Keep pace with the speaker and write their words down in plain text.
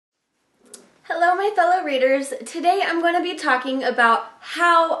Hello my fellow readers. Today I'm going to be talking about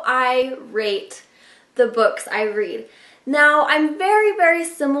how I rate the books I read. Now I'm very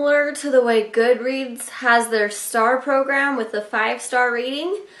similar to the way Goodreads has their star program with the 5-star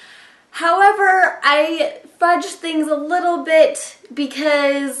rating. However, I fudge things a little bit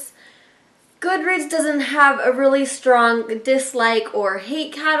because Goodreads doesn't have a really strong dislike or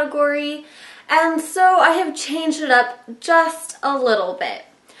hate category, and so I have changed it up just a little bit.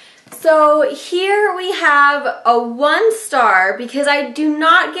 So here we have a 1-star because I do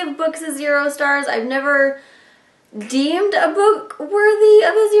not give books a 0 stars. I've never deemed a book worthy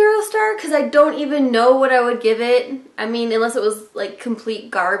of a 0 star because I don't even know what I would give it. I mean, unless it was like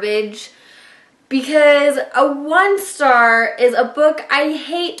complete garbage. Because a 1-star is a book I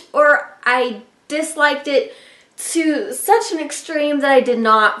hate or I disliked it to such an extreme that I did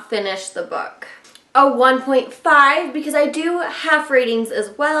not finish the book. A 1.5, because I do half ratings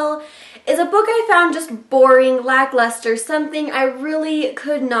as well, is a book I found just boring, lackluster, something I really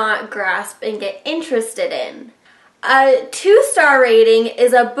could not grasp and get interested in. A 2-star rating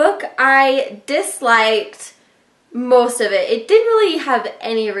is a book I disliked most of it. It didn't really have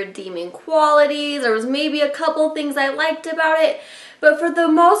any redeeming qualities. There was maybe a couple things I liked about it, but for the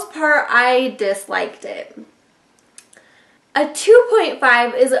most part I disliked it. A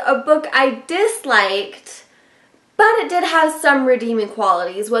 2.5 is a book I disliked, but it did have some redeeming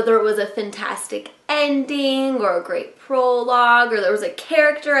qualities, whether it was a fantastic ending or a great prologue or there was a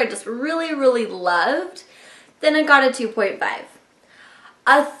character I just really loved. Then I got a 2.5.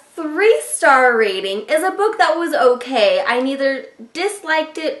 A 3-star rating is a book that was okay. I neither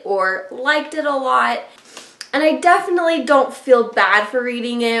disliked it or liked it a lot, and I definitely don't feel bad for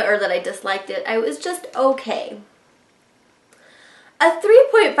reading it or that I disliked it. I was just okay. A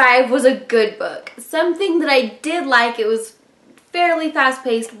 3.5 was a good book, something that I did like. It was fairly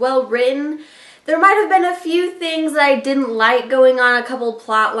fast-paced, well-written. There might have been a few things that I didn't like going on, a couple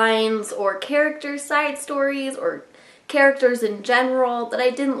plot lines or character side stories or characters in general that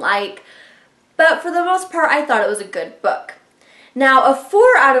I didn't like, but for the most part I thought it was a good book. Now a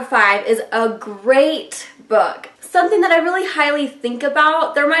 4 out of 5 is a great book, something that I really highly think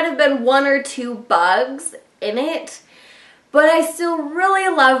about. There might have been 1 or 2 bugs in it, but I still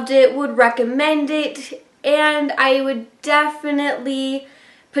really loved it, would recommend it, and I would definitely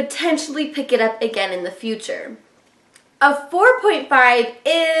potentially pick it up again in the future. A 4.5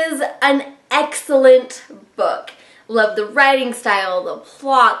 is an excellent book. Love the writing style, the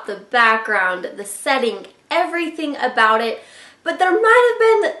plot, the background, the setting, everything about it, but there might have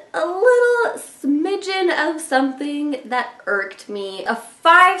been a little smidgen of something that irked me. A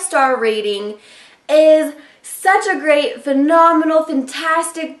 5-star rating is such a great, phenomenal,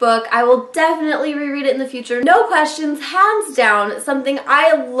 fantastic book. I will definitely reread it in the future. No questions, hands down, something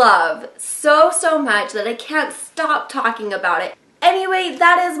I love so much that I can't stop talking about it. Anyway,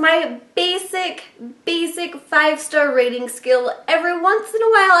 that is my basic 5-star rating skill. Every once in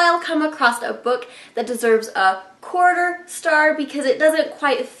a while I'll come across a book that deserves a 1/4 star because it doesn't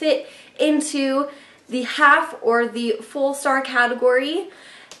quite fit into the half or the full star category.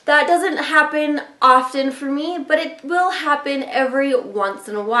 That doesn't happen often for me, but it will happen every once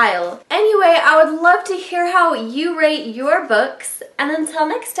in a while. Anyway, I would love to hear how you rate your books, and until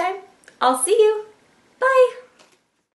next time, I'll see you. Bye!